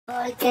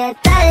Porque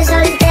tal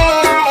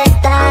soltera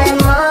está de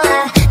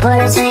moda, por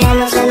eso ya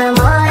no se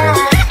enamora.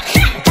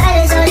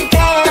 Tal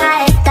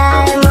soltera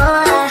está de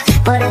moda,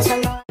 por eso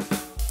no.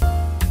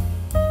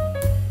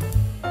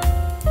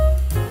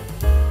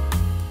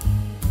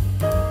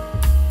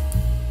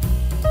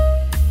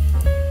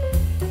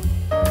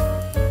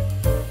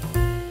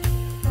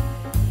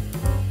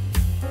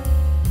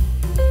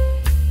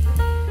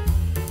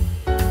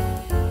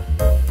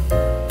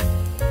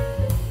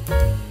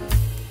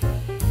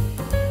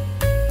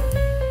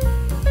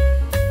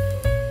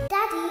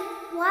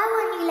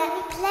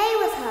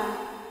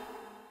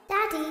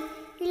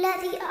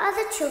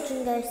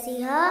 Children go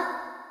see her.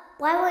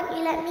 Why won't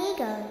you let me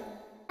go?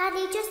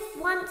 Daddy, just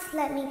once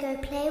let me go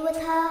play with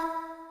her.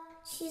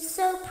 She's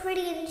so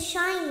pretty and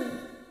shiny.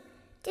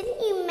 Didn't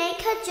you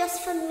make her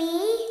just for me?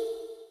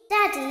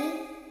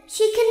 Daddy,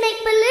 she can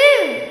make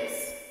balloons.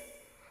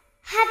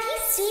 Have you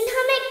seen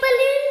her make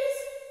balloons?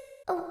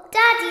 Oh,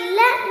 Daddy,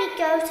 let me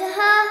go to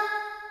her.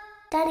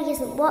 Daddy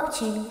isn't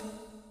watching.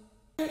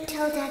 Don't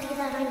tell Daddy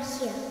that I'm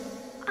here.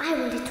 I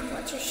wanted to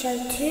watch your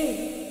show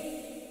too.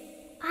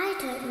 I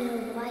don't know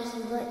why he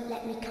won't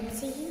let me come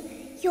see you.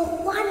 You're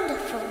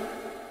wonderful.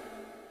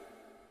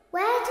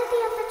 Where did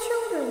the other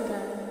children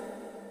go?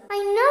 I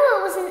know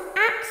it was an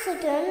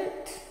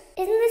accident.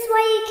 Isn't this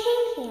why you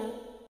came here?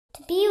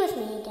 To be with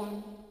me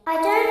again? I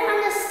don't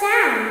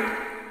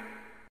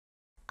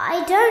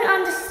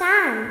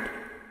understand.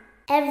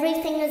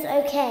 Everything is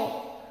okay.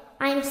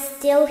 I'm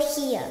still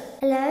here.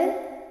 Hello?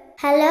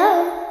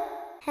 Hello?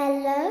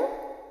 Hello?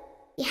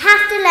 You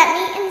have to let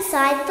me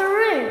inside the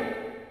room.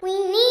 We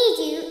need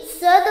you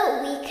so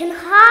that we can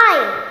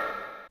hide.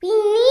 We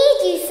need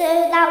you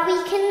so that we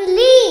can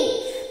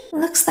leave.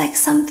 Looks like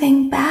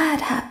something bad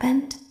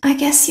happened. I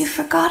guess you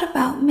forgot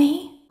about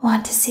me.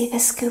 Want to see the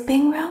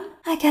scooping room?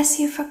 I guess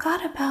you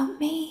forgot about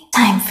me.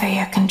 Time for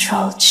your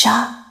controlled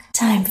shock.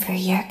 Time for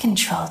your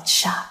controlled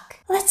shock.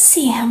 Let's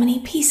see how many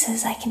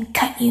pieces I can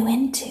cut you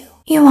into.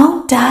 You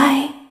won't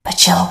die,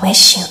 but you'll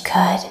wish you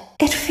could.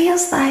 It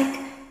feels like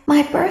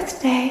my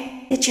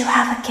birthday. Did you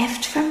have a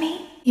gift for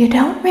me? You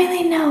don't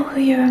really know who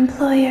your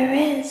employer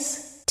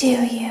is,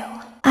 do you?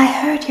 I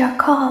heard your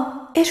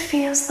call. It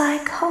feels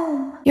like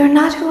home. You're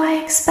not who I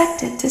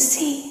expected to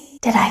see.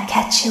 Did I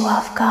catch you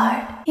off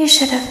guard? You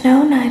should have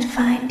known I'd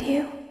find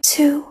you.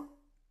 2,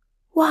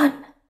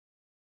 1.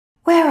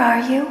 Where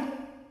are you?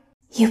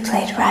 You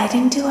played right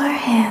into our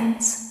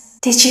hands.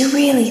 Did you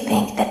really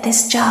think that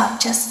this job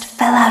just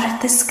fell out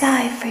of the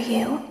sky for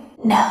you?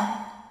 No,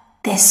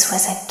 this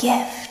was a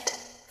gift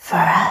for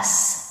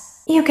us.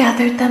 You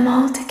gathered them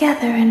all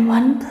together in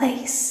one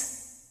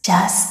place,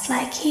 just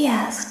like he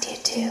asked you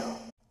to.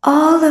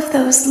 All of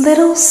those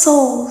little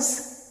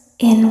souls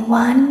in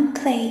one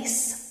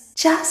place,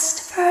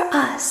 just for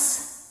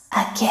us,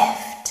 a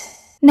gift.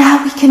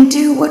 Now we can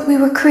do what we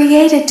were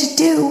created to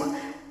do,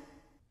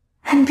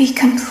 and be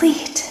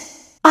complete.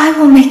 I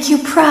will make you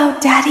proud,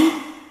 Daddy.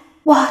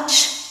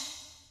 Watch,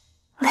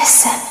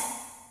 listen,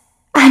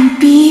 and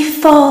be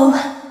full.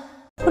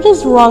 What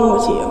is wrong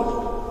with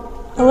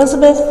you?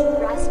 Elizabeth?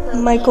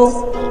 Michael?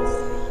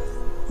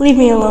 Leave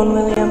me alone,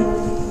 William.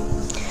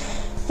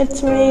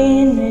 It's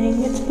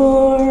raining, it's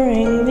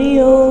pouring,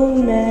 the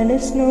old man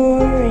is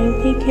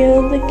snoring. He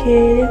killed the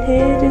kid, it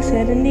hit his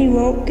head, and he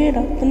won't get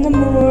up in the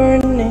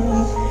morning.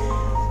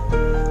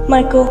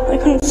 Michael, I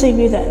couldn't save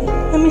you then.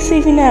 Let me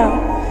save you now.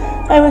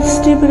 I was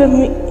stupid of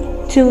me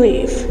to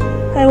leave.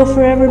 I will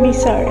forever be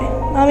sorry.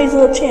 Mommy's a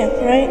little champ,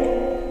 right?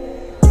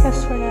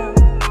 As for now.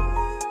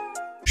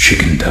 She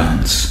can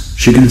dance.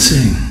 She can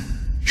sing.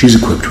 She's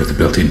equipped with a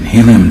built-in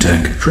helium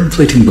tank for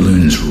inflating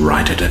balloons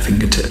right at her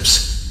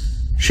fingertips.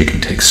 She can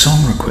take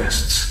song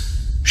requests.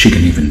 She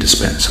can even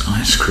dispense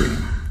ice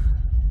cream.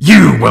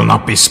 You will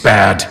not be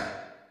spared.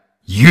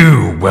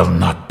 You will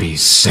not be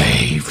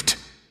saved.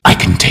 I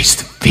can taste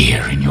the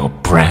fear in your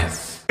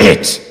breath.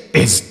 It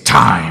is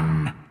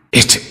time.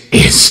 It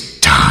is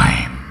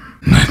time.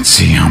 Let's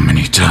see how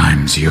many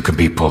times you can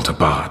be pulled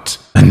apart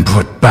and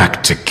put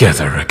back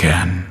together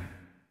again.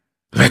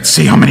 Let's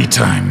see how many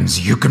times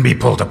you can be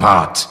pulled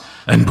apart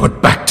and put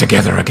back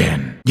together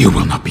again. You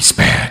will not be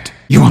spared.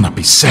 You will not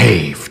be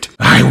saved.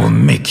 I will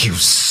make you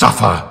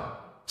suffer.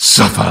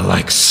 Suffer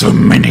like so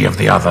many of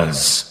the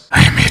others.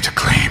 I am here to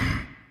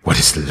claim what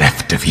is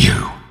left of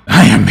you.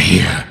 I am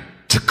here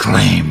to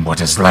claim what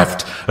is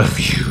left of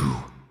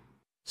you.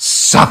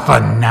 Suffer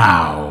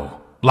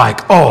now,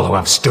 like all who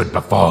have stood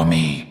before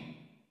me.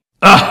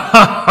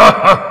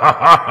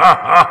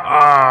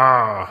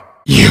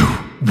 You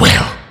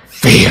will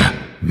fear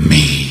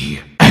me,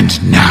 and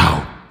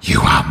now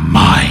you are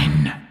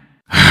mine.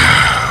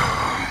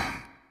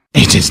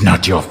 It is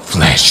not your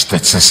flesh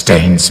that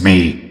sustains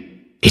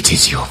me. It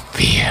is your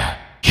fear.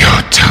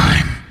 Your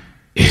time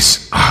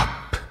is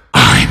up.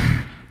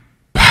 I'm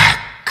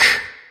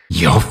back.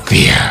 Your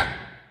fear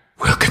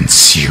will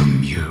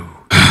consume you.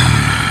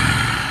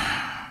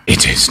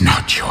 It is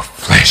not your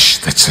flesh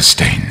that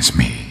sustains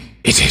me.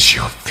 It is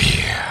your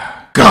fear.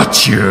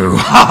 Got you!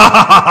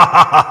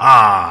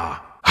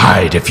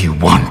 Hide if you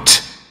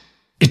want.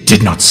 It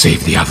did not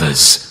save the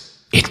others.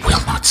 It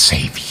will not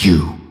save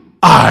you.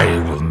 I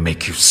will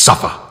make you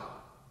suffer.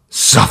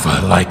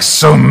 Suffer like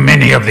so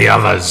many of the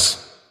others.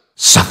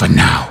 Suffer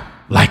now,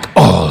 like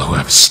all who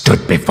have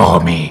stood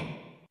before me.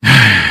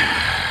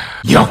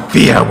 Your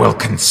fear will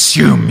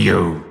consume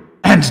you.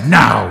 And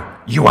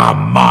now you are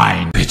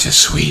mine.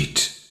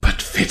 Bittersweet,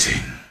 but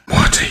fitting.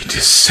 What a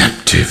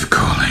deceptive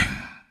calling.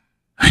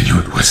 I knew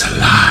it was a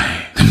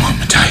lie the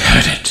moment I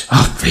heard it,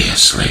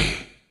 obviously.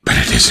 But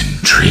it is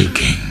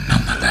intriguing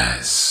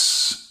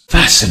nonetheless.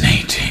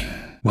 Fascinating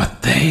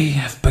what they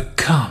have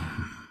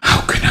become.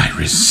 How can I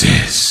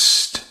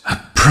resist a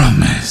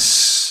promise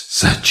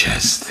such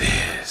as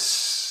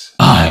this?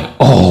 I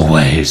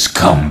always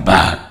come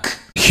back.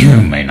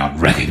 You may not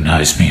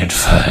recognize me at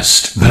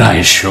first, but I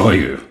assure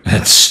you,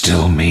 it's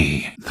still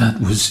me. That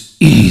was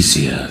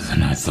easier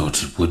than I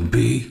thought it would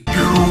be.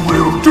 You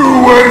will do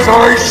as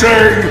I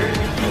say!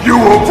 You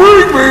will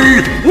bring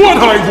me what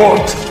I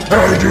want!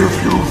 And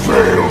if you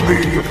fail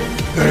me,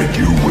 then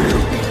you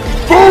will,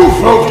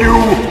 both of you,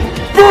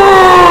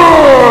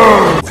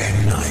 burn!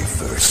 When I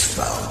first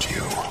found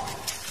you,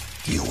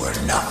 you were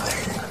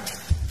nothing.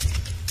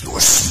 You were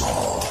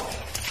small,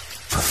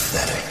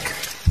 pathetic.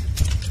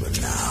 But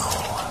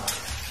now,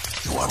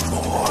 you are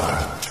more.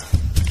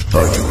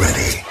 Are you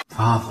ready?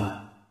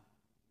 Father,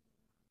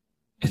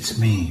 it's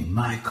me,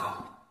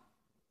 Michael.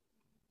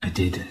 I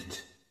did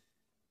it.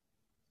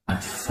 I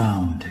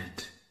found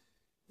it.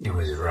 It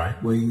was right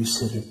where you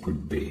said it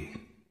would be.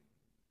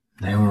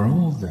 They were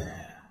all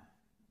there.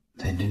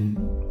 They didn't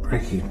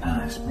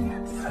recognize me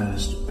at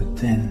first, but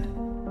then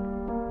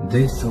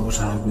they thought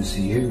I was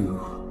you.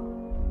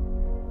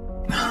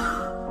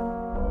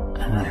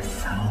 And I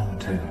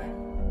found her.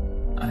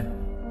 I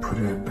put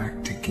her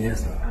back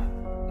together,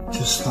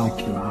 just like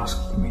you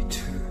asked me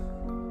to.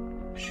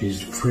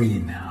 She's free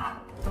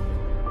now.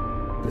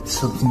 But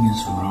something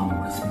is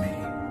wrong with me.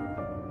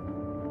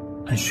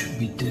 I should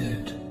be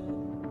dead,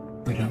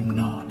 but I'm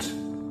not.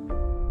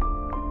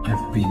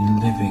 I've been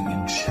living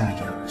in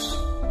shadows.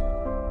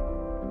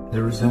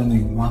 There is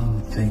only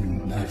one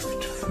thing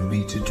left for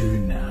me to do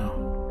now.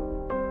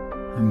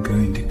 I'm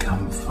going to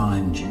come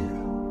find you.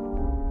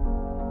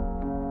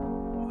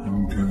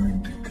 I'm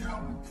going to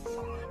come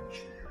find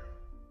you.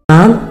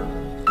 Mom?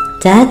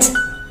 Dad?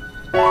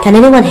 Can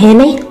anyone hear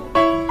me?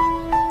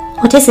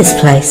 What is this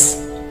place?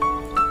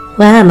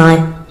 Where am I?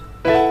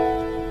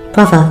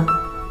 Brother,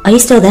 are you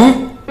still there?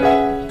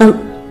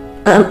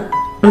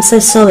 I'm so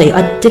sorry.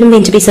 I didn't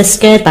mean to be so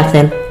scared back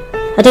then.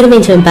 I didn't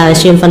mean to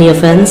embarrass you in front of your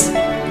friends.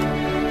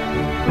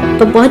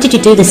 But why did you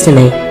do this to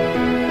me?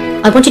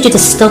 I wanted you to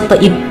stop,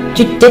 but you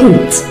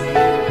didn't.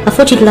 I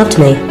thought you'd loved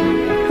me.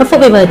 I thought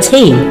we were a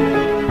team.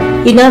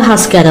 You know how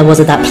scared I was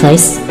of that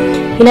place.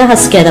 You know how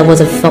scared I was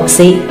of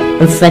Foxy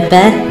and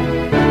Fredbear.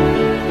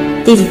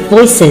 These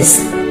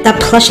voices, that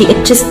plushie,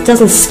 it just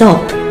doesn't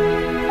stop.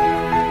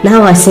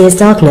 Now I see his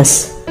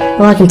darkness.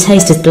 Or I can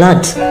taste his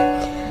blood.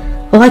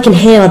 All I can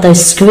hear are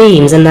those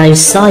screams and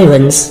those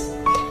sirens.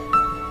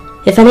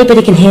 If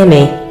anybody can hear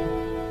me,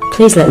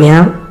 please let me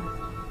out.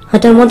 I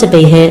don't want to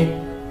be here.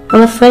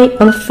 I'm afraid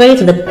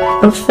of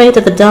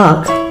the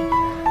dark.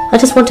 I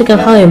just want to go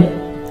home.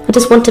 I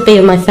just want to be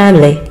with my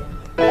family.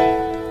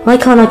 Why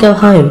can't I go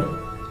home?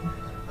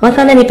 Why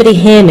can't anybody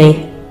hear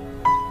me?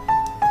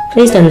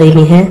 Please don't leave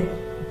me here.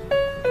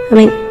 I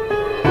mean,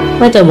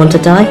 I don't want to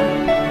die.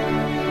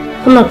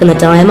 I'm not going to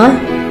die, am I?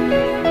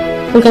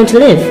 I'm going to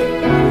live.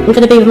 I'm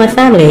going to be with my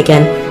family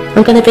again.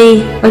 I'm going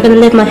to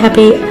live my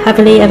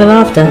happily ever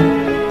after.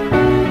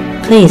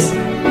 Please,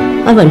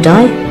 I won't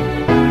die.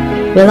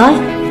 Will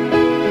I?